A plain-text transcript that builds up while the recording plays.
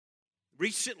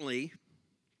recently,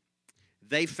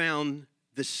 they found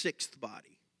the sixth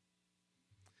body.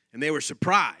 And they were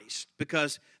surprised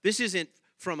because this isn't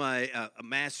from a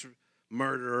mass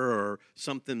murder or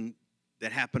something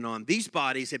that happened on. These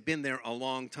bodies had been there a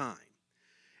long time.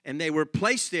 And they were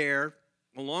placed there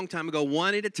a long time ago,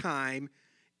 one at a time,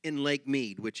 in Lake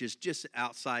Mead, which is just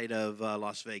outside of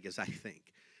Las Vegas, I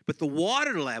think. But the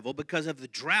water level, because of the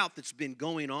drought that's been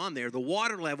going on there, the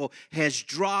water level has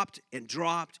dropped and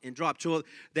dropped and dropped. So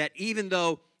that even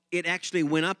though it actually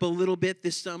went up a little bit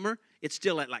this summer, it's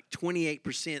still at like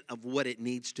 28% of what it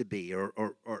needs to be, or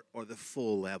the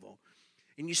full level.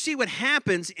 And you see what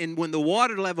happens when the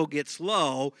water level gets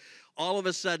low, all of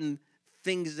a sudden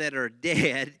things that are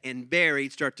dead and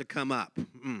buried start to come up.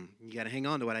 You got to hang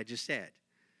on to what I just said.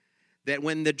 That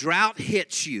when the drought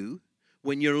hits you,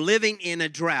 when you're living in a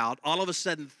drought, all of a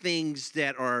sudden things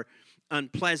that are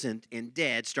unpleasant and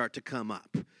dead start to come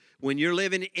up. When you're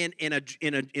living in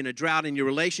a drought in your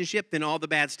relationship, then all the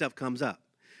bad stuff comes up.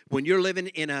 When you're living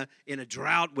in a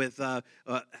drought with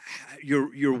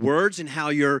your words and how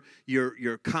you're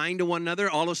kind to one another,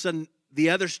 all of a sudden the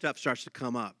other stuff starts to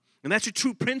come up. And that's a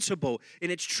true principle,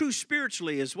 and it's true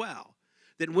spiritually as well.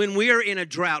 That when we are in a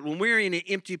drought, when we're in an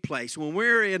empty place, when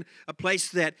we're in a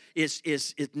place that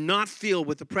is not filled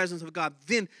with the presence of God,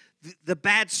 then the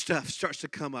bad stuff starts to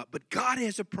come up. But God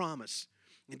has a promise,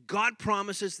 and God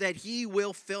promises that He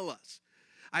will fill us.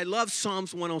 I love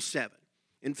Psalms 107.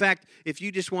 In fact, if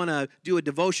you just want to do a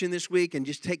devotion this week and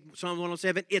just take Psalms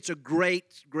 107, it's a great,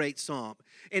 great psalm.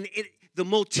 And the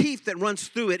motif that runs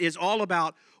through it is all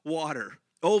about water.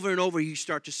 Over and over, you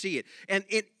start to see it, and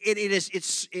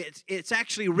it's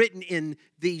actually written in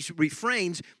these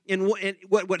refrains. And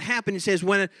what happened? It says,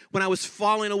 when I was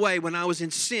falling away, when I was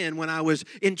in sin, when I was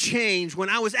in chains, when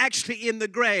I was actually in the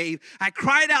grave, I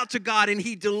cried out to God, and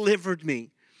He delivered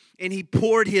me, and He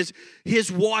poured His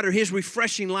water, His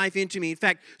refreshing life into me. In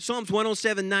fact, Psalms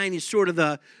 107:9 is sort of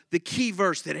the key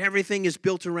verse that everything is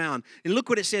built around. And look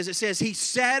what it says. It says, He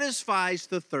satisfies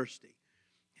the thirsty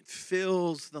and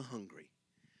fills the hungry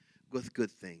with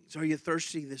good things. Are you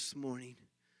thirsty this morning?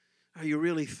 Are you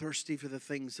really thirsty for the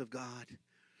things of God?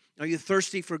 Are you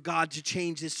thirsty for God to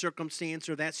change this circumstance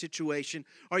or that situation?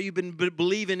 Are you been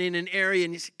believing in an area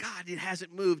and you say, God, it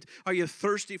hasn't moved? Are you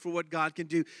thirsty for what God can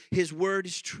do? His word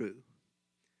is true.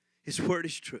 His word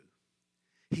is true.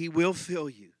 He will fill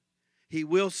you. He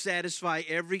will satisfy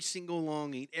every single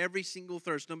longing, every single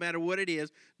thirst, no matter what it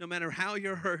is, no matter how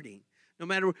you're hurting, no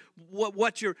matter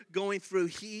what you're going through.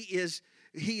 He is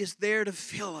there to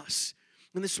fill us.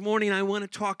 And this morning, I want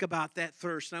to talk about that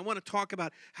thirst. And I want to talk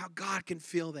about how God can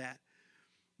fill that.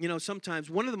 You know, sometimes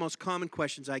one of the most common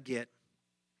questions I get,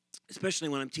 especially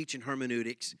when I'm teaching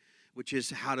hermeneutics, which is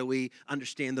how do we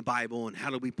understand the Bible and how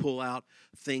do we pull out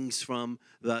things from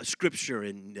the Scripture.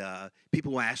 And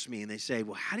people will ask me and they say,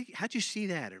 well, how'd you see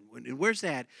that? And where's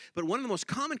that? But one of the most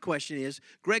common questions is,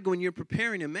 Greg, when you're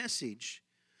preparing a message,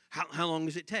 how long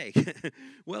does it take?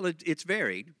 Well, it's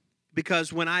varied.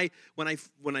 Because when I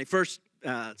first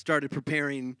started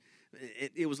preparing,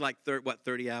 it was like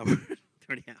 30 hours?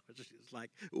 30 hours. It was like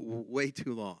way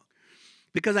too long.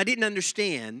 Because I didn't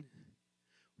understand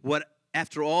what,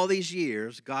 after all these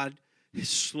years, God has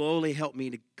slowly helped me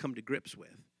to come to grips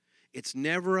with. It's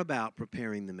never about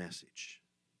preparing the message.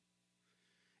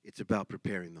 It's about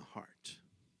preparing the heart.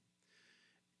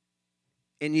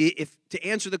 And to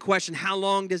answer the question, how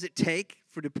long does it take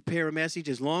to prepare a message?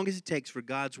 As long as it takes for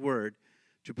God's word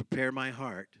to prepare my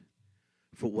heart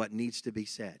for what needs to be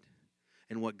said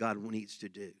and what God needs to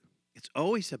do. It's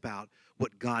always about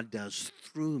what God does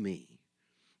through me.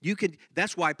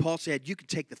 That's why Paul said you can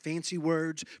take the fancy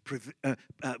words,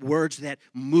 words that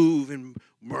move and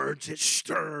words that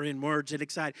stir and words that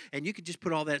excite, and you can just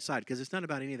put all that aside because it's not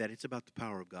about any of that. It's about the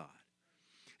power of God.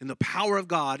 And the power of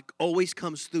God always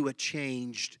comes through a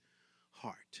changed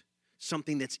heart,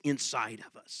 something that's inside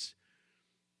of us.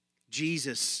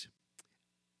 Jesus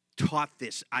taught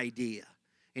this idea,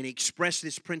 and he expressed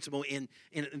this principle in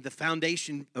the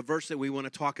foundation verse that we want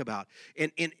to talk about.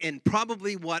 And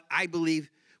probably what I believe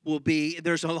will be,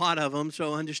 there's a lot of them,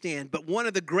 so understand, but one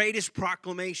of the greatest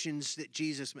proclamations that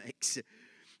Jesus makes,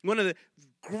 one of the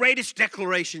greatest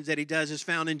declarations that he does is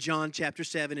found in John chapter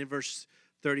 7 and verse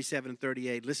 37 and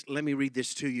 38. Let me read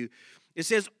this to you. It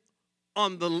says,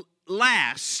 on the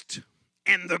last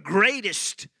and the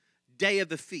greatest day of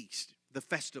the feast, the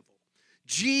festival,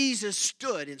 Jesus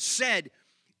stood and said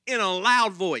in a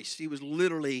loud voice, he was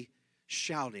literally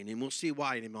shouting, and we'll see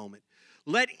why in a moment,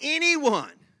 let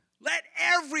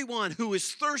everyone who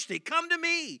is thirsty come to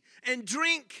me and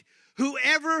drink.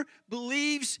 Whoever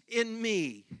believes in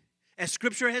me, as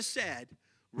Scripture has said,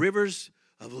 rivers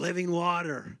of living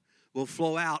water will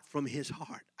flow out from his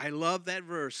heart. I love that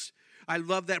verse. I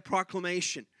love that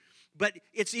proclamation. But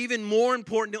it's even more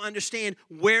important to understand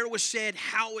where it was said,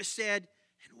 how it was said,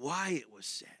 and why it was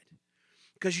said.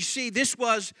 Because you see, this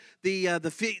was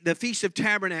the Feast of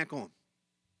Tabernacle.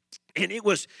 And it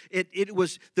was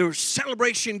there was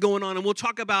celebration going on, and we'll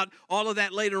talk about all of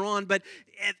that later on. But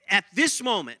at this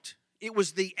moment, it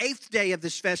was the 8th day of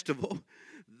this festival.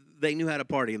 They knew how to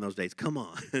party in those days. Come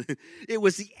on. It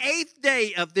was the 8th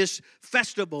day of this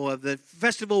festival, of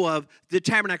the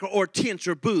tabernacle, or tents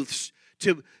or booths,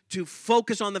 to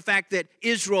focus on the fact that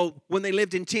Israel, when they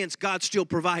lived in tents, God still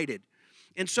provided.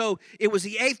 And so it was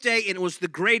the 8th day, and it was the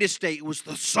greatest day. It was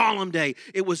the solemn day.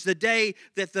 It was the day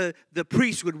that the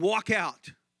priest would walk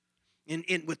out and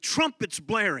with trumpets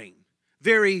blaring,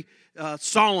 very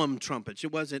solemn trumpets.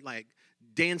 It wasn't like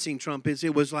dancing trumpets.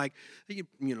 It was like, you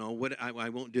know, what I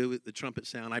won't do with the trumpet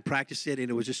sound. I practiced it, and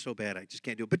it was just so bad. I just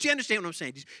can't do it. But you understand what I'm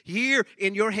saying. Just hear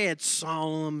in your head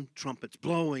solemn trumpets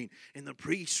blowing and the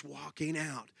priests walking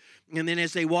out. And then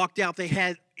as they walked out, they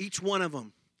had each one of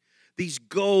them these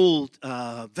gold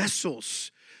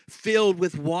vessels filled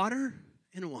with water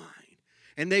and wine.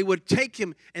 And they would take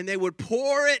him and they would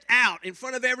pour it out in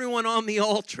front of everyone on the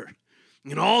altar.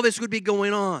 And all this would be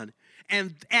going on.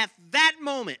 And at that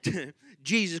moment,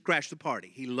 Jesus crashed the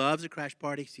party. He loves to crash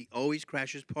parties. He always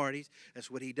crashes parties. That's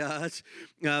what he does.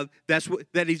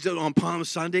 That he's done on Palm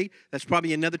Sunday. That's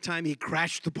probably another time he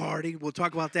crashed the party. We'll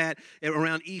talk about that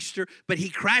around Easter. But he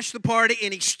crashed the party,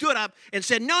 and he stood up and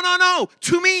said, no,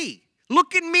 to me.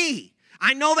 Look at me.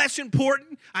 I know that's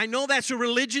important. I know that's a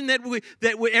religion that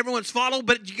everyone's followed,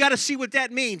 but you got to see what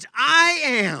that means.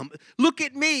 Look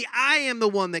at me. I am the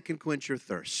one that can quench your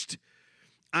thirst.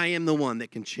 I am the one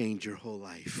that can change your whole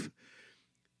life.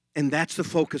 And that's the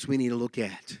focus we need to look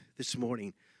at this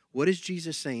morning. What is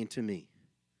Jesus saying to me?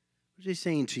 What is he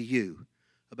saying to you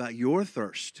about your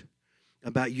thirst,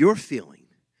 about your feeling,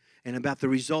 and about the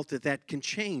result that can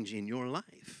change in your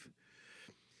life?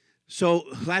 So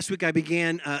last week I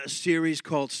began a series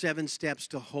called 7 Steps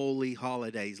to Holy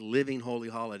Holidays, Living Holy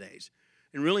Holidays.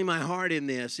 And really my heart in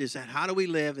this is that how do we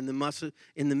live in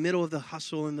the middle of the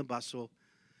hustle and the bustle,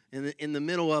 in the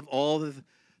middle of all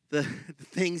the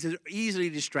things that easily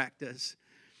distract us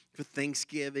for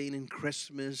Thanksgiving and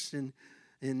Christmas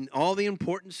and all the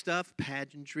important stuff,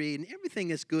 pageantry and everything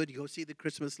that's good. You go see the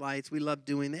Christmas lights. We love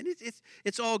doing that.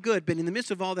 It's all good. But in the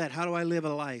midst of all that, how do I live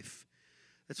a life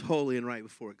that's holy and right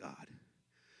before God?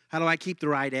 How do I keep the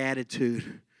right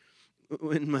attitude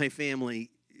when my family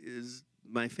is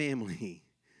my family?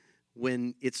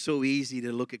 When it's so easy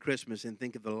to look at Christmas and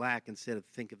think of the lack instead of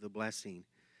think of the blessing.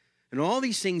 And all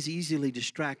these things easily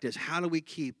distract us. How do we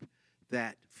keep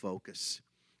that focus?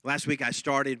 Last week I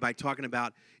started by talking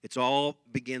about it all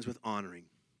begins with honoring.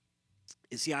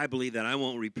 And see, I believe that. I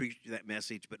won't repeat that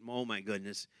message, but oh my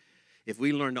goodness, if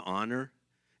we learn to honor,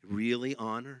 really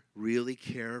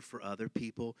care for other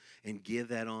people and give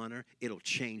that honor, it'll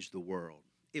change the world.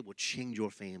 It will change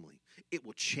your family. It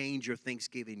will change your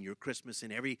Thanksgiving, your Christmas,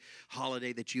 and every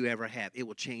holiday that you ever have. It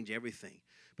will change everything.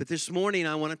 But this morning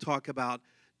I want to talk about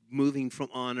moving from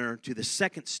honor to the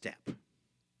second step.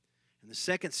 And the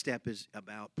second step is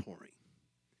about pouring.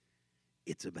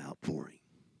 It's about pouring.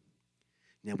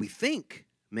 Now we think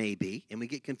maybe, and we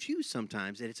get confused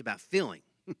sometimes, that it's about filling.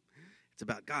 It's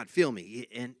about, God, fill me.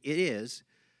 And it is,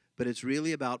 but it's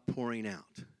really about pouring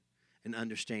out and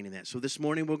understanding that. So this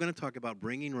morning we're going to talk about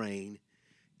bringing rain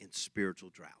in spiritual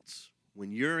droughts.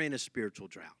 When you're in a spiritual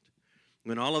drought,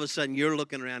 when all of a sudden you're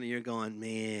looking around and you're going,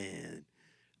 man,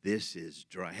 this is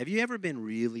dry. Have you ever been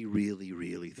really, really,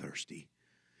 really thirsty?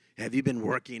 Have you been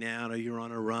working out, or you're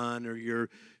on a run, or you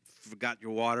forgot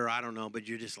your water? I don't know, but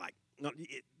you're just like, no,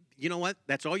 you know what?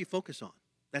 That's all you focus on.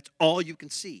 That's all you can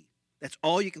see. That's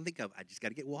all you can think of. I just got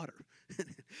to get water.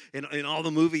 in all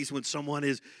the movies, when someone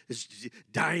is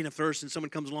dying of thirst and someone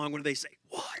comes along, what do they say?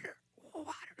 Water.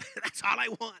 That's all I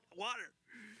want, water.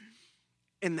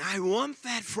 And I want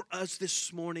that for us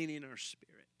this morning in our spirit.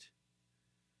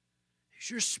 Is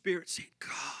your spirit saying,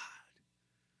 God,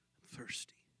 I'm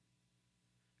thirsty.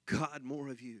 God, more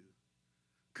of you.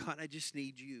 God, I just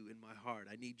need you in my heart.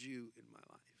 I need you in my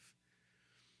life.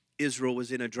 Israel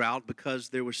was in a drought because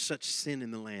there was such sin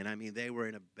in the land. I mean, they were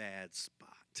in a bad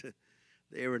spot.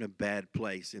 They were in a bad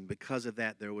place. And because of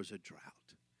that, there was a drought.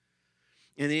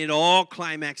 And it all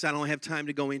climaxed. I don't have time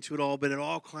to go into it all, but it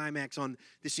all climaxed on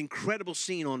this incredible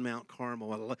scene on Mount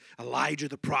Carmel. Elijah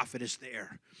the prophet is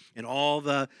there. And all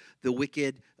the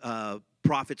wicked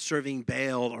prophets serving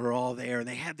Baal are all there, and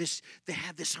they have this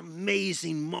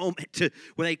amazing moment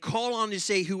where they call on to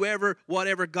say, whoever,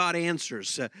 whatever God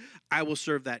answers, I will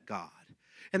serve that God.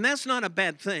 And that's not a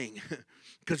bad thing,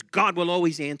 because God will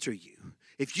always answer you.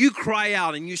 If you cry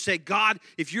out and you say, God,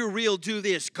 if you're real, do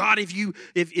this. God,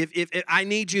 if I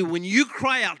need you, when you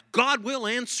cry out, God will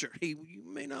answer. You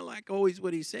may not like always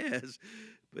what he says,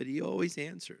 but he always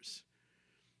answers.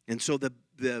 And so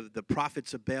the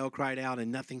prophets of Baal cried out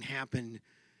and nothing happened.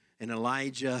 And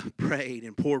Elijah prayed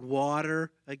and poured water.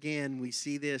 Again, we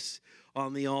see this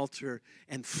on the altar.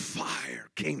 And fire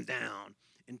came down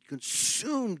and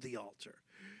consumed the altar.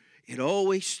 It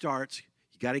always starts,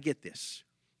 you got to get this.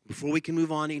 Before we can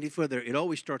move on any further, it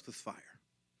always starts with fire.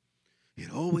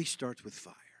 It always starts with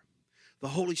fire. The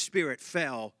Holy Spirit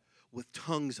fell with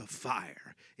tongues of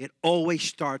fire. It always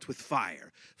starts with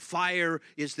fire. Fire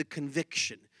is the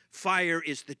conviction. Fire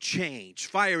is the change.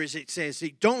 Fire is, it says,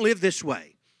 don't live this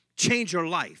way. Change your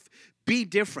life. Be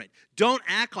different. Don't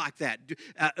act like that.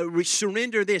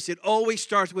 Surrender this. It always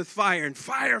starts with fire. And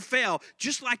fire fell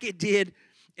just like it did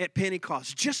at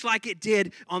Pentecost, just like it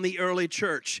did on the early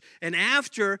church. And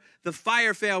after the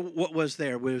fire fell, what was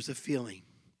there? Was a feeling.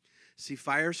 See,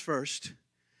 fire's first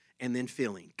and then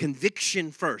feeling.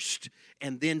 Conviction first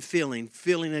and then feeling.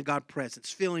 Feeling of God's presence.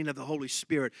 Feeling of the Holy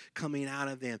Spirit coming out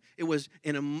of them. It was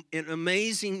an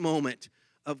amazing moment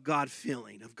of God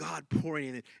filling, of God pouring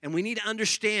in it. And we need to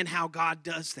understand how God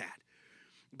does that.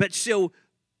 But so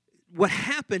what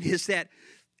happened is that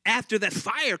after that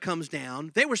fire comes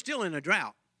down, they were still in a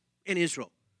drought in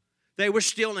Israel. They were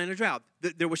still in a drought.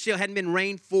 There was still hadn't been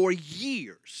rain for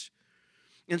years.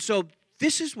 And so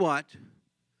this is what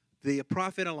the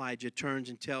prophet Elijah turns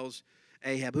and tells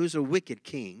Ahab, who's a wicked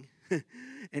king,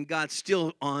 and God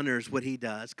still honors what he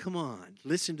does. Come on,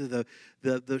 listen to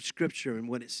the scripture and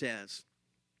what it says.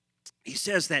 He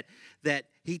says that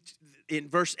he in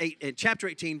verse 8, in chapter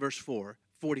 18, verse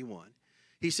 41,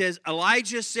 he says,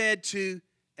 Elijah said to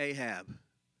Ahab,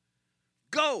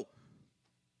 go,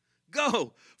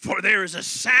 for there is a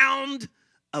sound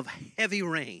of heavy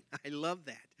rain. I love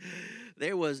that.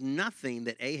 There was nothing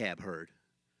that Ahab heard.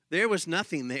 There was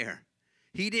nothing there.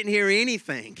 He didn't hear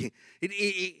anything.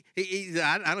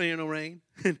 I don't hear no rain.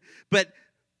 But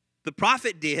the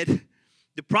prophet did.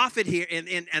 The prophet here,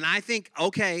 and I think,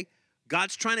 okay,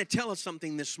 God's trying to tell us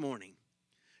something this morning.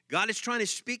 God is trying to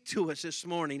speak to us this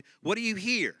morning. What do you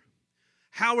hear?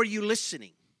 How are you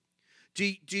listening? Do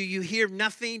you hear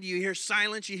nothing? Do you hear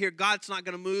silence? You hear God's not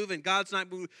going to move, and God's not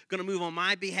going to move on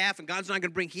my behalf, and God's not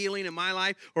going to bring healing in my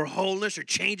life or wholeness or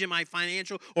change in my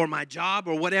financial or my job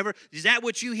or whatever? Is that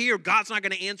what you hear? God's not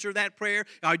going to answer that prayer?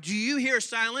 Or do you hear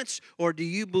silence, or do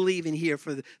you believe and hear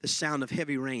for the sound of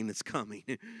heavy rain that's coming?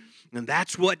 And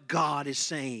that's what God is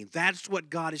saying. That's what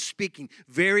God is speaking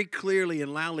very clearly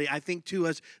and loudly, I think, to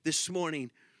us this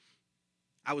morning.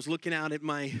 I was looking out at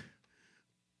my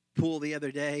pool the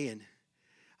other day, and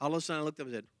all of a sudden I looked up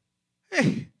and said,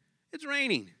 hey, it's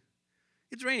raining.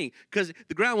 It's raining. Because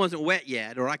the ground wasn't wet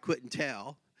yet, or I couldn't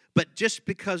tell. But just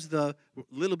because the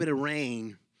little bit of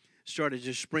rain started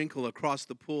to sprinkle across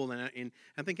the pool, and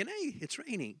I'm thinking, hey, it's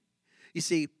raining. You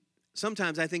see,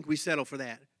 sometimes I think we settle for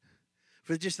that.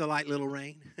 For just the light little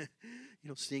rain.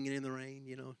 Singing in the rain,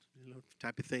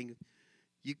 type of thing.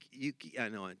 I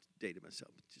know I dated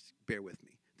myself. Just bear with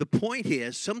me. The point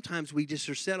is, sometimes we just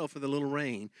are settled for the little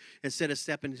rain instead of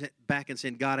stepping back and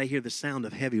saying, God, I hear the sound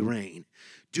of heavy rain.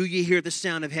 Do you hear the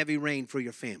sound of heavy rain for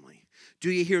your family? Do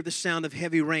you hear the sound of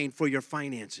heavy rain for your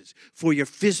finances, for your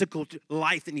physical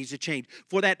life that needs to change,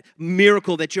 for that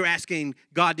miracle that you're asking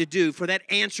God to do, for that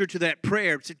answer to that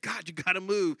prayer? Say, God, you got to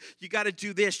move. You got to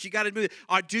do this. You got to do it.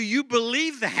 Or do you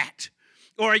believe that?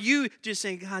 Or are you just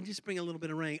saying, God, just bring a little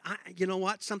bit of rain? You know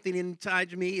what? Something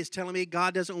inside of me is telling me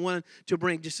God doesn't want to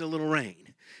bring just a little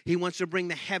rain. He wants to bring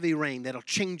the heavy rain that'll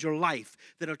change your life,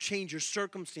 that'll change your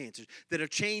circumstances, that'll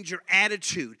change your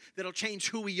attitude, that'll change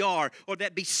who we are, or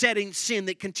that besetting sin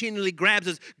that continually grabs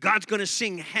us. God's going to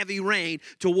sing heavy rain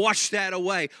to wash that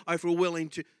away, or if we're willing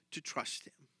to trust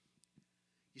Him.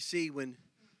 You see, when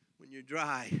you're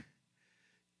dry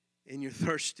and you're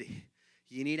thirsty,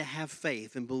 you need to have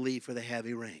faith and believe for the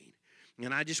heavy rain.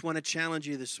 And I just want to challenge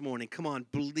you this morning. Come on,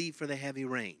 believe for the heavy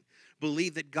rain.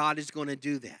 Believe that God is going to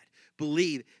do that.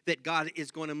 Believe that God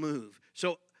is going to move.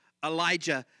 So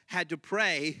Elijah had to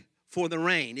pray for the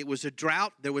rain. It was a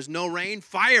drought. There was no rain.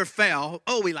 Fire fell.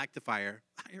 Oh, we like the fire.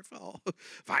 Fire fell.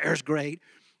 Fire's great.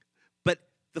 But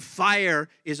the fire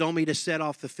is only to set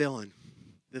off the filling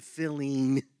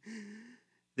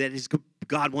that is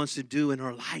God wants to do in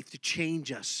our life to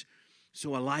change us.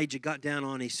 So Elijah got down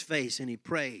on his face and he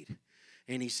prayed.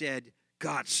 And he said,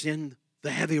 God, send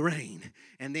the heavy rain.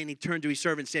 And then he turned to his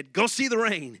servant and said, go see the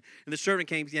rain. And the servant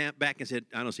came back and said,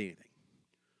 I don't see anything.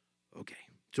 Okay.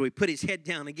 So he put his head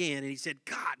down again and he said,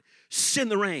 God,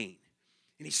 send the rain.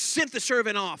 And he sent the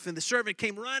servant off, and the servant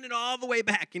came running all the way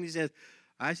back, and he says,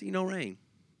 I see no rain.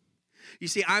 You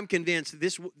see, I'm convinced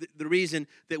the reason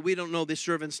that we don't know this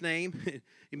servant's name,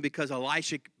 because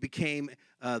Elisha became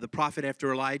the prophet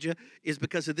after Elijah, is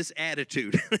because of this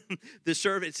attitude. The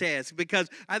servant says, because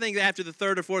I think after the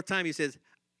third or fourth time he says,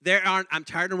 I'm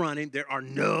tired of running. There are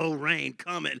no rain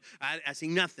coming. I see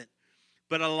nothing.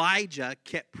 But Elijah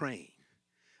kept praying.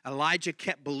 Elijah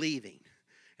kept believing.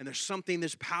 And there's something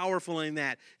that's powerful in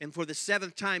that. And for the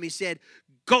seventh time, he said,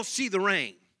 go see the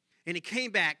rain. And he came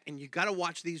back, and you got to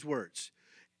watch these words.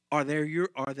 Are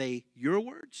they your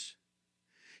words?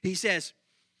 He says,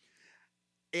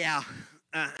 yeah,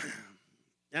 I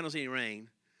don't see any rain.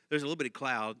 There's a little bit of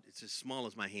cloud. It's as small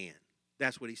as my hand.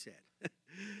 That's what he said.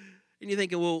 And you're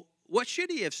thinking, well, what should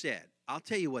he have said? I'll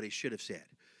tell you what he should have said.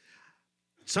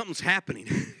 Something's happening.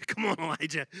 Come on,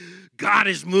 Elijah. God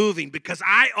is moving because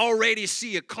I already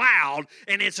see a cloud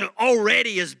and it's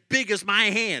already as big as my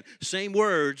hand. Same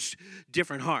words,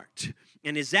 different heart.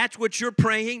 And is that what you're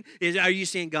praying? Are you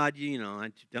saying, God,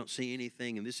 I don't see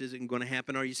anything and this isn't going to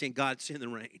happen? Or are you saying, God, send the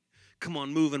rain? Come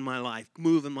on, move in my life,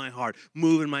 move in my heart,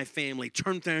 move in my family,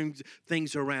 turn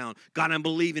things around. God, I'm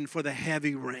believing for the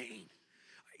heavy rain.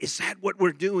 Is that what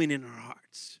we're doing in our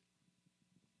hearts?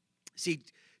 See,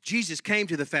 Jesus came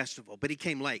to the festival, but he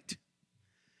came late.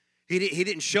 He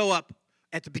didn't show up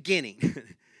at the beginning.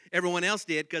 Everyone else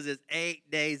did because it's 8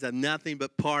 days of nothing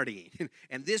but partying.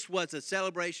 And this was a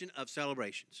celebration of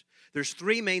celebrations. There's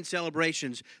three main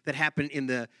celebrations that happened in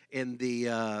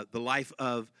the life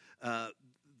of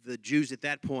the Jews at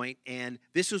that point, and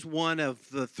this is one of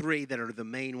the three that are the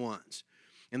main ones.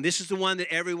 And this is the one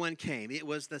that everyone came. It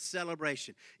was the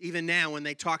celebration. Even now, when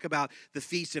they talk about the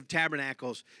Feast of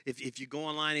Tabernacles, if you go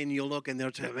online and you'll look, and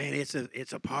they'll tell, man, it's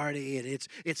a party, and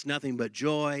it's nothing but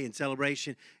joy and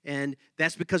celebration. And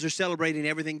that's because they're celebrating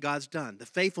everything God's done, the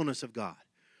faithfulness of God,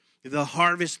 the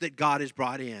harvest that God has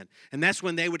brought in. And that's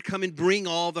when they would come and bring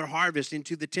all their harvest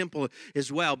into the temple as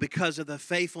well because of the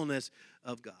faithfulness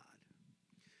of God.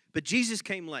 But Jesus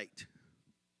came late,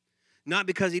 not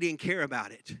because he didn't care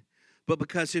about it, but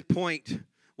because his point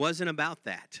wasn't about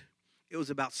that. It was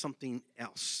about something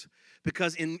else.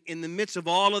 Because in the midst of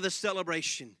all of the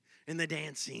celebration and the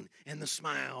dancing and the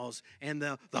smiles and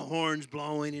the horns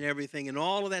blowing and everything and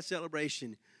all of that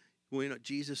celebration,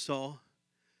 Jesus saw?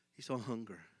 He saw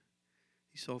hunger.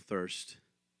 He saw thirst.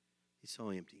 He saw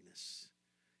emptiness.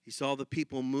 He saw the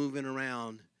people moving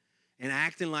around and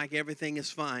acting like everything is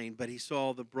fine, but he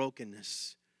saw the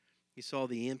brokenness. He saw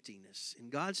the emptiness. And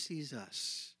God sees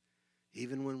us.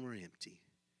 Even when we're empty,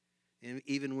 and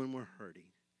even when we're hurting,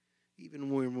 even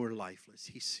when we're lifeless,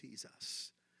 he sees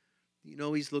us.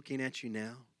 He's looking at you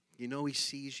now. He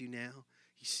sees you now.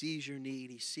 He sees your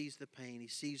need. He sees the pain. He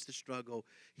sees the struggle.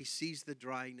 He sees the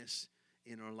dryness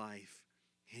in our life.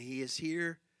 And he is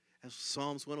here, as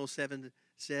Psalms 107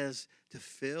 says, to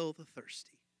fill the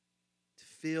thirsty, to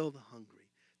fill the hungry,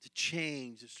 to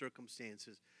change the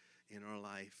circumstances in our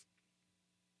life.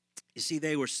 You see,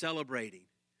 they were celebrating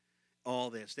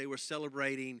all this. They were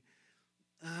celebrating,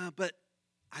 but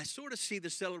I sort of see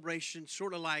the celebration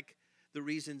sort of like the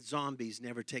reason zombies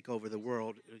never take over the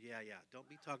world. Yeah, don't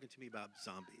be talking to me about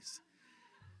zombies.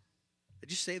 I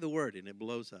just say the word and it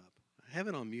blows up. I have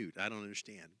it on mute. I don't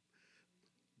understand.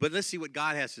 But let's see what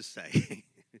God has to say.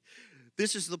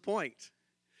 This is the point.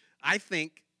 I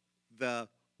think the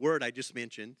word I just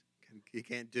mentioned, you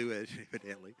can't do it,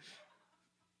 evidently.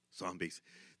 Zombies.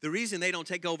 The reason they don't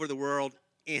take over the world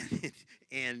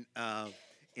in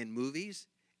movies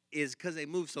is because they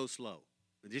move so slow.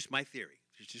 It's just my theory.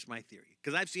 It's just my theory.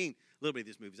 Because I've seen a little bit of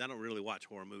these movies. I don't really watch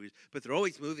horror movies, but they're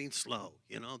always moving slow.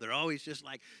 They're always just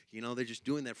like, they're just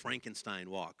doing that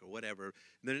Frankenstein walk or whatever.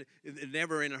 They're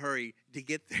never in a hurry to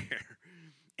get there.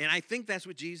 And I think that's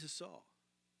what Jesus saw.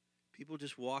 People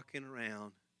just walking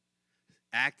around,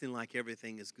 acting like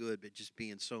everything is good, but just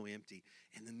being so empty.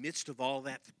 In the midst of all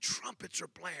that, the trumpets are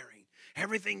blaring.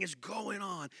 Everything is going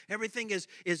on. Everything is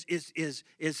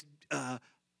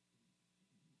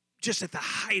just at the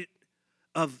height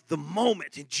of the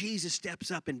moment. And Jesus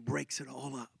steps up and breaks it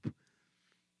all up and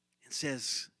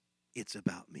says, it's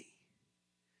about me.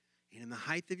 And in the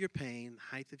height of your pain,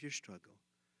 the height of your struggle,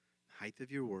 the height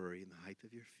of your worry, and the height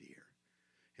of your fear,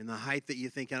 in the height that you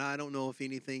think, I don't know if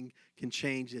anything can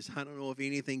change this. I don't know if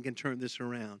anything can turn this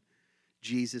around.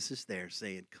 Jesus is there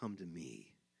saying, come to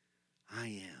me.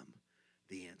 I am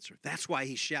the answer. That's why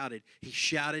he shouted. He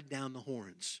shouted down the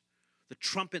horns. The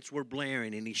trumpets were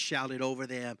blaring, and he shouted over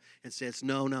them and says,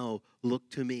 no, no, look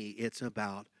to me. It's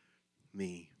about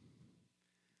me.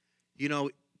 You know,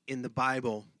 in the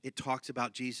Bible, it talks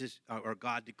about Jesus, or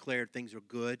God declared things are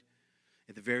good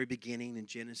at the very beginning in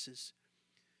Genesis.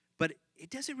 But it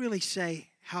doesn't really say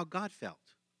how God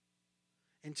felt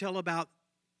until about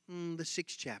the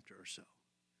 6th chapter or so.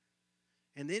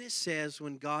 And then it says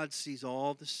when God sees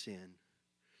all the sin,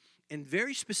 and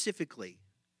very specifically,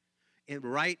 and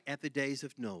right at the days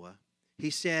of Noah,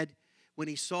 he said when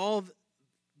he saw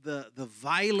the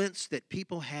violence that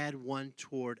people had one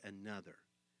toward another,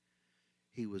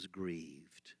 he was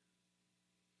grieved.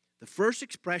 The first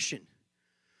expression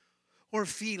or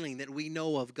feeling that we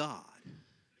know of God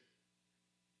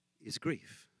is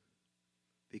grief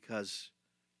because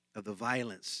of the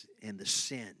violence and the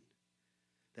sin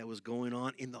that was going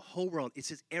on in the whole world. It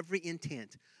says every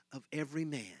intent of every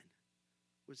man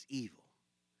was evil.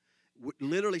 We're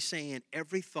literally saying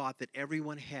every thought that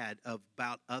everyone had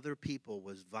about other people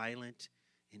was violent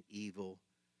and evil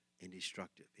and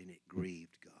destructive, and it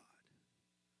grieved God.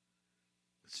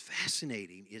 What's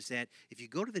fascinating is that if you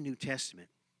go to the New Testament,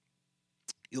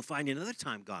 you'll find another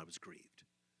time God was grieved.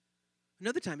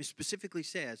 Another time it specifically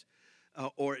says,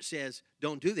 or it says,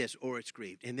 don't do this, or it's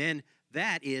grieved. And then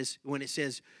that is when it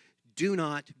says, do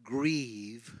not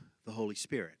grieve the Holy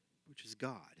Spirit, which is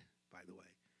God, by the way.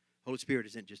 Holy Spirit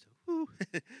isn't just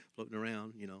floating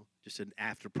around, just an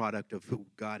after product of who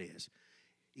God is.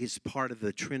 He's part of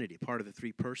the Trinity, part of the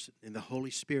three person, and the Holy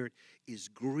Spirit is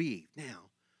grieved. Now,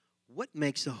 what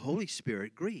makes the Holy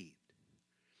Spirit grieved?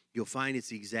 You'll find it's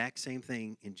the exact same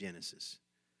thing in Genesis.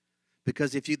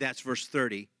 Because that's verse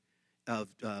 30 of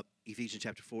Ephesians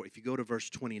chapter 4. If you go to verse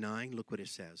 29, look what it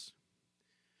says.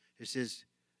 It says,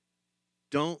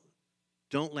 don't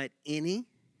let any,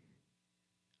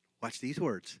 watch these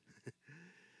words,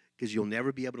 because you'll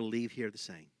never be able to leave here the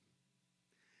same.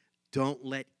 Don't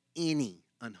let any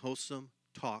unwholesome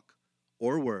talk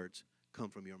or words come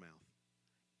from your mouth.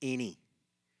 Any.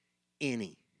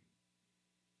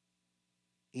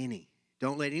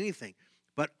 Don't let anything.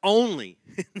 But only,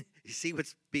 you see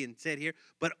what's being said here?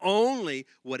 But only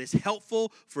what is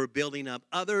helpful for building up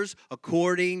others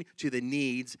according to the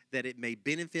needs that it may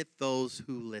benefit those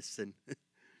who listen.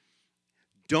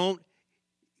 Don't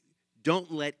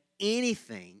let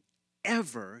anything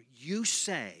ever you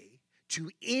say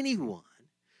to anyone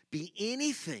be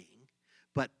anything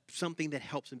but something that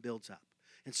helps and builds up.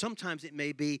 And sometimes it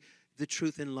may be the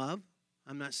truth in love.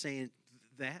 I'm not saying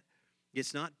that.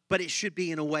 It's not. But it should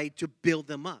be in a way to build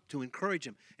them up, to encourage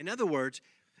them. In other words,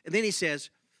 and then he says,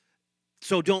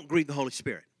 so don't grieve the Holy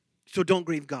Spirit. So don't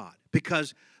grieve God.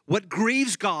 Because what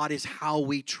grieves God is how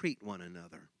we treat one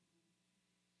another.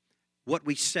 What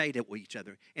we say to each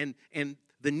other. And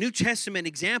the New Testament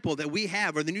example that we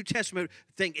have, or the New Testament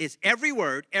thing, is every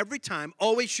word, every time,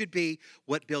 always should be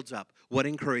what builds up, what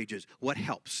encourages, what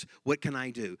helps, what can I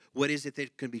do, what is it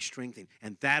that can be strengthened,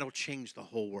 and that'll change the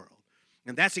whole world.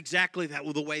 And that's exactly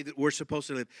the way that we're supposed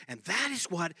to live. And that is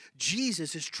what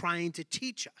Jesus is trying to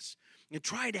teach us and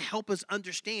try to help us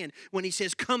understand when he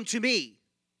says, come to me.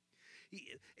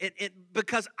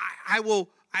 Because I will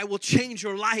change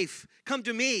your life. Come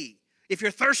to me if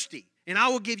you're thirsty, and I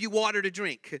will give you water to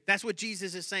drink. That's what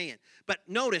Jesus is saying. But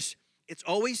notice,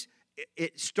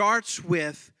 it starts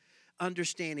with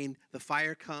understanding the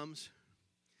fire comes,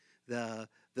 and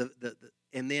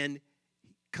then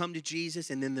come to Jesus,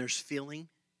 and then there's feeling.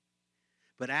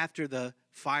 But after the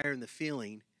fire and the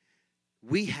feeling,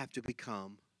 we have to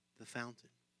become the fountain.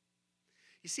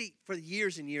 You see, for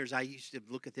years and years, I used to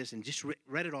look at this and just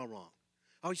read it all wrong.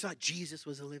 I always thought Jesus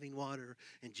was a living water,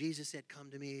 and Jesus said, come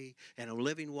to me, and a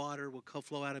living water will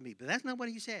flow out of me. But that's not what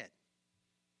he said.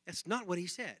 That's not what he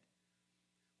said.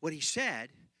 What he said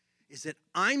is that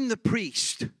I'm the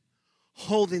priest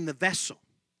holding the vessel.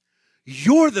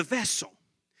 You're the vessel.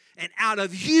 And out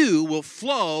of you will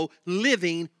flow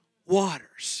living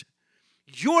waters.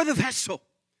 You're the vessel.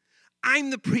 I'm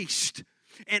the priest.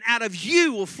 And out of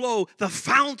you will flow the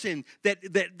fountain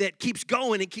that keeps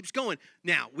going and keeps going.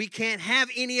 Now, we can't have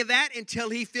any of that until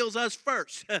he fills us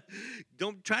first.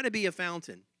 Don't try to be a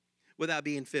fountain without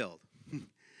being filled.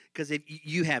 Because if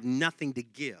you have nothing to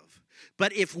give.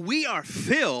 But if we are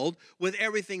filled with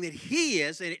everything that he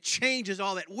is, and it changes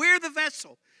all that, we're the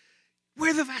vessel.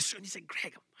 We're the vessel. And you say,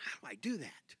 Greg, how do I do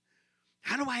that?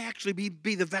 How do I actually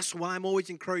be the vessel while I'm always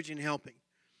encouraging and helping?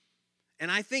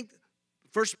 And I think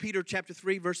 1 Peter chapter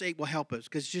 3, verse 8 will help us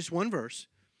because it's just one verse.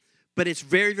 But it's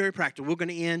very, very practical. We're going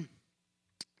to end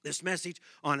this message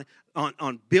on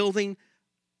building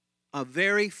a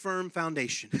very firm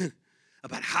foundation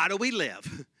about how do we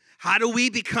live? How do we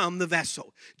become the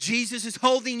vessel? Jesus is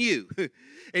holding you.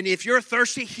 And if you're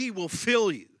thirsty, he will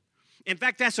fill you. In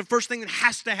fact, that's the first thing that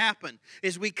has to happen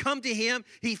is we come to him,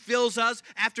 he fills us.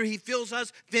 After he fills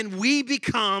us, then we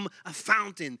become a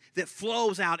fountain that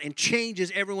flows out and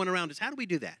changes everyone around us. How do we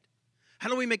do that? How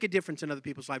do we make a difference in other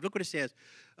people's lives? Look what it says,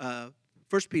 1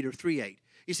 Peter 3:8.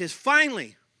 He says,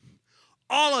 finally,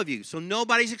 all of you, so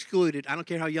nobody's excluded. I don't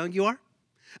care how young you are.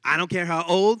 I don't care how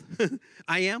old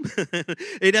I am.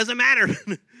 It doesn't matter.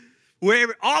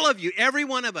 Wherever, all of you, every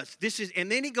one of us.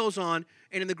 And then he goes on,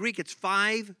 and in the Greek, it's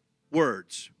 5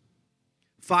 words.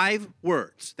 5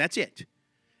 words. That's it.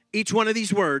 Each one of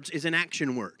these words is an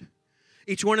action word.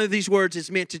 Each one of these words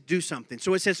is meant to do something.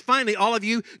 So it says, finally, all of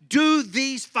you, do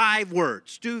these 5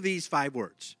 words. Do these 5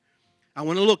 words. I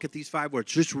want to look at these 5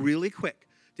 words just really quick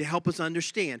to help us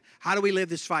understand how do we live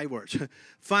these 5 words.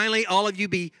 Finally, all of you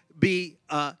be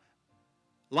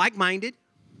like-minded,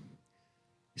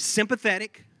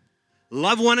 sympathetic,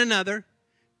 love one another,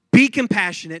 be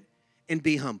compassionate, and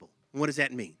be humble. What does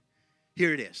that mean?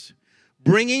 Here it is.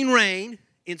 Bringing rain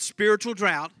in spiritual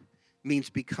drought means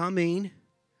becoming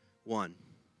one.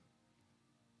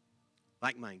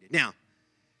 Like-minded. Now,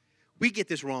 we get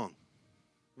this wrong.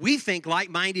 We think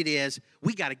like-minded is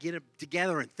we got to get it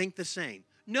together and think the same.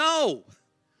 No,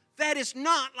 that is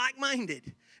not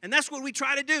like-minded. And that's what we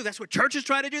try to do. That's what churches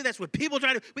try to do. That's what people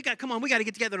try to do. We got to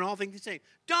get together and all think the same.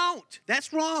 Don't.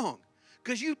 That's wrong.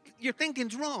 Because your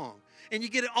thinking's wrong. And you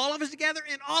get all of us together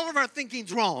and all of our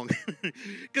thinking's wrong.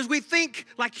 Because we think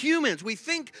like humans. We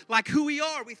think like who we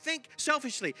are. We think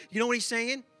selfishly. You know what he's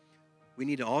saying? We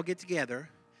need to all get together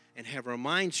and have our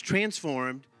minds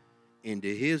transformed into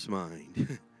his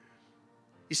mind.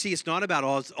 You see, it's not about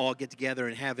us all get together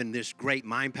and having this great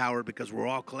mind power because we're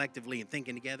all collectively and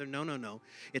thinking together. No.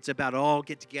 It's about all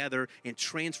get together and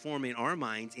transforming our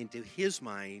minds into his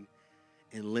mind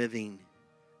and living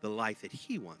the life that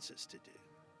he wants us to do.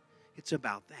 It's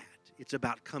about that. It's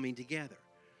about coming together.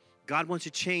 God wants to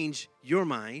change your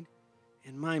mind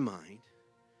and my mind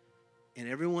and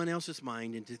everyone else's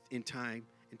mind in time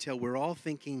until we're all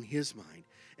thinking his mind.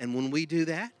 And when we do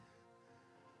that,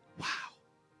 wow,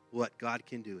 what God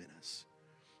can do in us.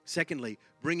 Secondly,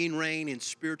 bringing rain in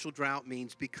spiritual drought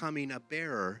means becoming a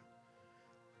bearer.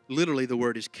 Literally, the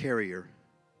word is carrier,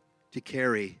 to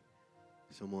carry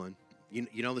someone.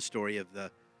 You know the story of the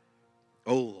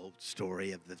old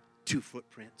story of the 2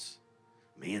 footprints.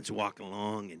 Man's walking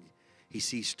along, and he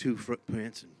sees 2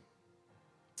 footprints, and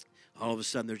all of a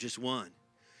sudden, there's just one.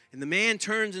 And the man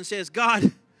turns and says,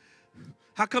 God,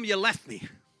 how come you left me?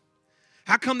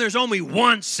 How come there's only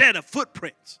one set of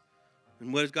footprints?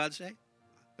 And what does God say?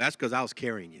 That's because I was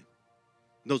carrying you.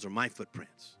 Those are my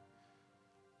footprints.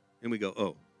 And we go,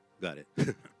 oh, got it.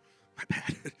 My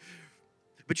bad.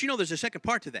 But you know there's a second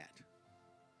part to that.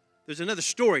 There's another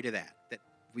story to that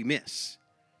we miss.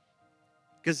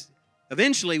 Because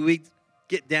eventually we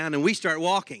get down and we start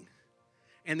walking.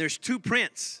 And there's 2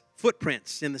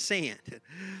 footprints in the sand.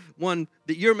 One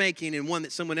that you're making and one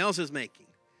that someone else is making.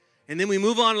 And then we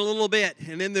move on a little bit,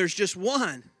 and then there's just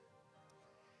one.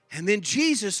 And then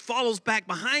Jesus follows back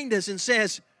behind us and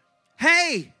says,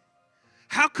 hey,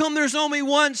 how come there's only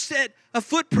one set of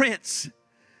footprints?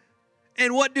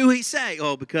 And what do he say?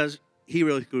 Oh, because he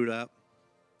really screwed up.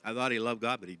 I thought he loved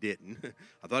God, but he didn't.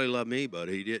 I thought he loved me, but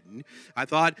he didn't. I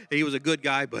thought he was a good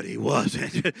guy, but he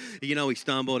wasn't. He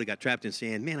stumbled. He got trapped in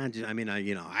sand. Man,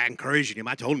 I encouraged him.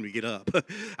 I told him to get up.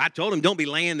 I told him, don't be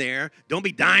laying there. Don't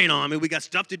be dying on me. We got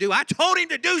stuff to do. I told him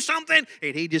to do something,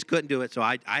 and he just couldn't do it. So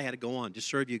I had to go on. Just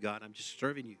serve you, God. I'm just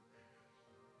serving you.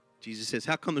 Jesus says,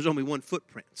 how come there's only one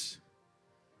footprints?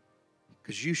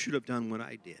 Because you should have done what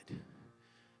I did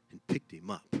and picked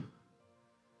him up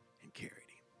and carried him.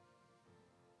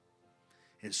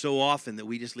 And so often that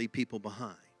we just leave people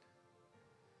behind.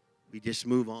 We just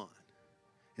move on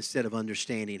instead of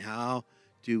understanding how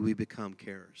do we become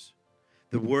carers.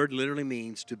 The word literally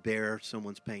means to bear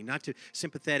someone's pain, not to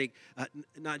sympathetic,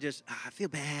 not just I feel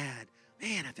bad,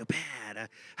 man, I feel bad.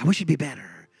 I wish it'd be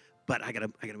better, but I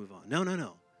gotta move on.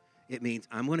 No. It means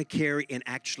I'm going to carry and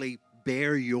actually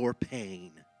bear your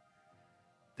pain.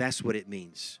 That's what it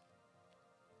means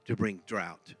to bring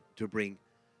drought, to bring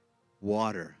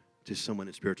water to someone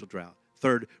in spiritual drought.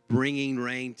 Third, bringing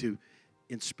rain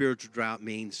in spiritual drought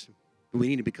means we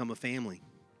need to become a family.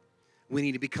 We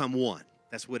need to become one.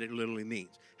 That's what it literally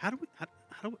means. How do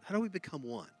we become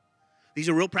one? These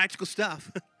are real practical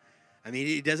stuff. I mean,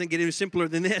 it doesn't get any simpler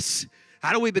than this.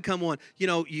 How do we become one?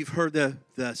 You've heard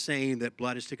the saying that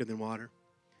blood is thicker than water.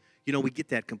 We get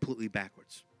that completely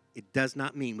backwards. It does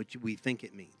not mean what we think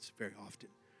it means very often.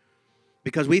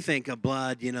 Because we think of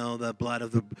blood, the blood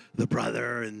of the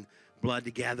brother and blood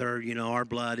together, our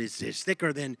blood is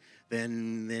thicker than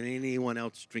anyone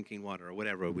else drinking water or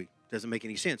whatever. It doesn't make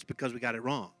any sense because we got it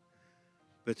wrong.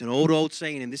 But it's an old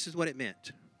saying, and this is what it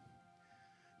meant.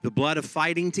 The blood of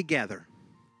fighting together,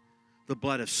 the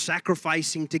blood of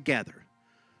sacrificing together,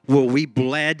 where we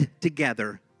bled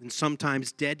together and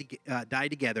sometimes died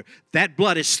together, that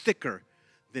blood is thicker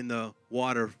than the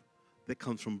water that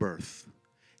comes from birth.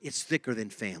 It's thicker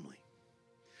than family.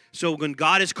 So when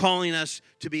God is calling us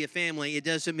to be a family, it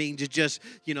doesn't mean to just,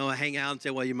 hang out and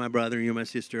say, well, you're my brother, you're my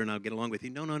sister, and I'll get along with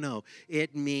you. No.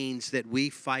 It means that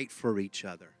we fight for each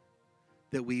other,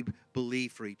 that we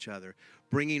believe for each other.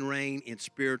 Bringing rain in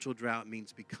spiritual drought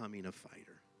means becoming a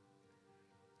fighter.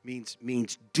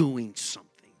 Means doing something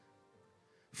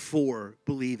for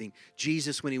believing.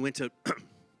 Jesus, when he went to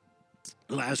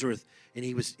Lazarus and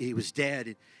he was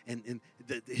dead and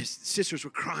his sisters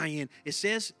were crying, it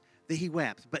says that he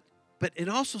wept, but it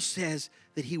also says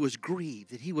that he was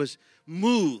grieved, that he was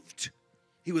moved.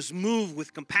 He was moved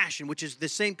with compassion, which is the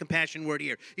same compassion word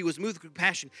here. He was moved with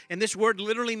compassion. And this word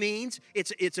literally means,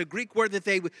 it's a Greek word that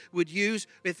they would use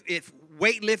if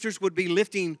weightlifters would be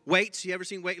lifting weights. You ever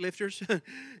seen weightlifters?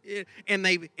 and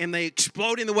they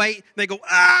explode in the weight. They go,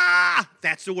 ah!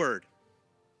 That's the word.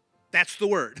 That's the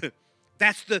word.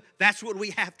 That's what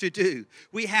we have to do.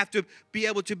 We have to be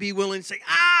able to be willing to say,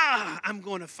 I'm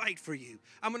going to fight for you.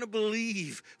 I'm going to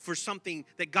believe for something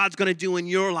that God's going to do in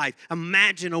your life.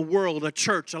 Imagine a world, a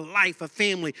church, a life, a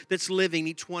family that's living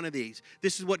each one of these.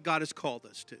 This is what God has called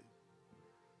us to.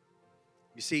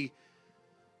 You see,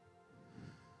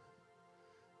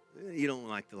 you don't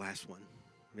like the last one.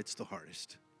 It's the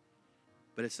hardest.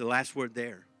 But it's the last word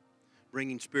there.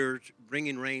 Bringing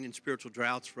rain and spiritual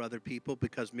droughts for other people,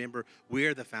 because remember,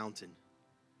 we're the fountain.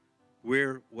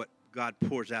 We're what God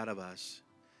pours out of us.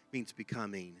 It means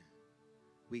becoming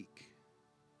weak.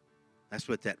 That's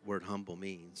what that word humble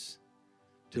means.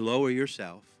 To lower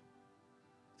yourself,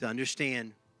 to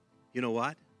understand, you know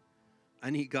what? I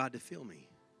need God to fill me.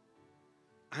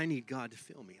 I need God to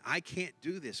fill me. I can't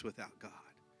do this without God.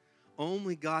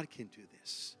 Only God can do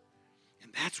this.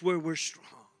 And that's where we're strong.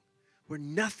 We're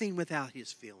nothing without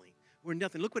his filling. We're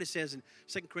nothing. Look what it says in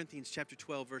 2 Corinthians chapter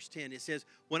 12, verse 10. It says,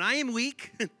 when I am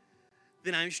weak,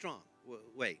 then I'm strong.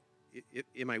 Wait,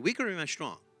 am I weak or am I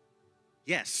strong?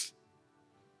 Yes.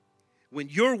 When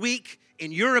you're weak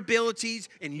in your abilities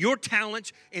and your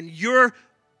talents and your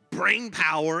brain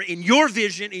power, in your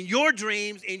vision, in your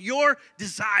dreams, in your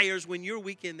desires, when you're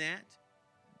weak in that,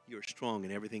 you're strong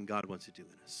in everything God wants to do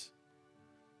in us.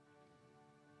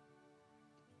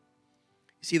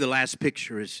 You see, the last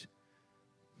picture is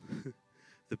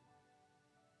the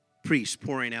priest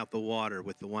pouring out the water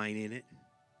with the wine in it.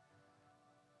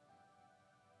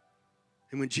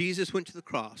 And when Jesus went to the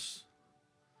cross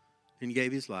and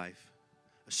gave his life,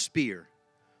 a spear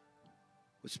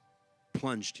was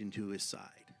plunged into his side.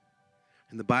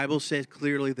 And the Bible says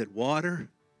clearly that water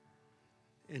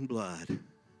and blood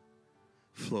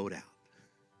flowed out.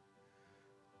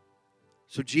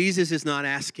 So Jesus is not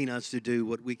asking us to do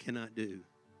what we cannot do,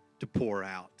 to pour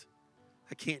out.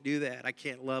 I can't do that. I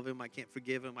can't love him. I can't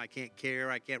forgive him. I can't care.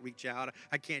 I can't reach out.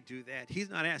 I can't do that. He's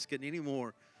not asking any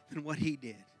more than what he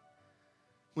did.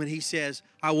 When he says,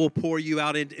 I will pour you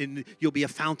out and you'll be a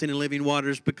fountain in living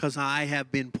waters because I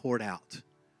have been poured out.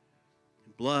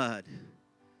 Blood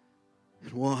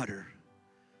and water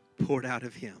poured out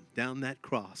of him down that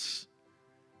cross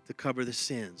to cover the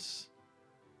sins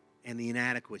and the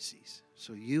inadequacies.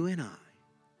 So you and I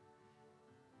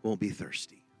won't be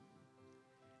thirsty.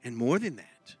 And more than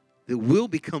that we'll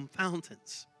become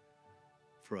fountains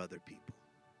for other people.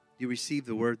 You received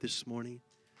the word this morning?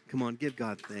 Come on, give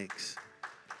God thanks.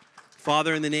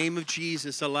 Father, in the name of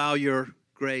Jesus, allow your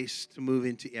grace to move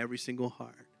into every single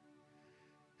heart.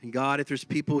 And God, if there's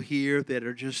people here that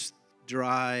are just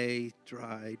dry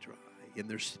in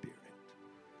their spirit,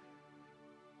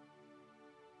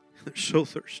 they're so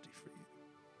thirsty for you.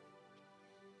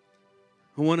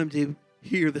 I want them to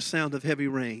hear the sound of heavy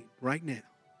rain right now.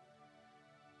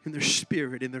 In their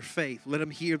spirit, in their faith. Let them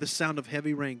hear the sound of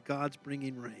heavy rain. God's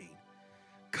bringing rain.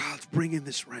 God's bringing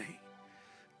this rain.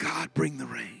 God, bring the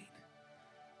rain.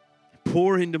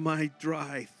 Pour into my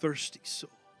dry, thirsty soul.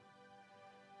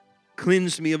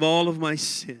 Cleanse me of all of my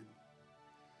sin.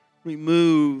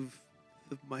 Remove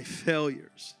my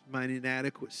failures, my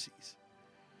inadequacies.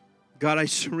 God, I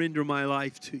surrender my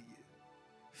life to you.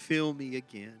 Fill me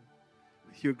again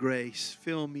with your grace.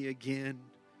 Fill me again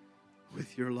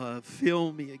with your love.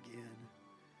 Fill me again.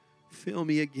 Fill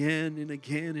me again and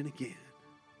again and again.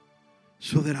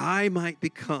 So that I might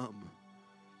become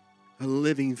a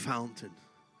living fountain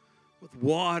with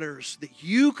waters that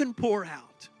you can pour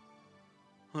out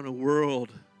on a world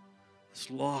that's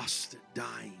lost and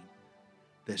dying,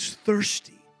 that's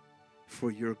thirsty for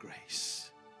your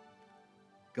grace.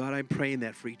 God, I'm praying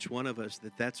that for each one of us,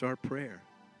 that's our prayer.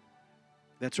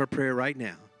 That's our prayer right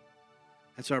now.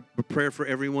 That's our prayer for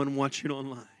everyone watching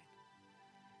online.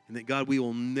 And that, God, we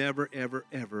will never, ever,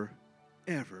 ever,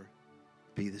 ever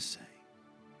be the same.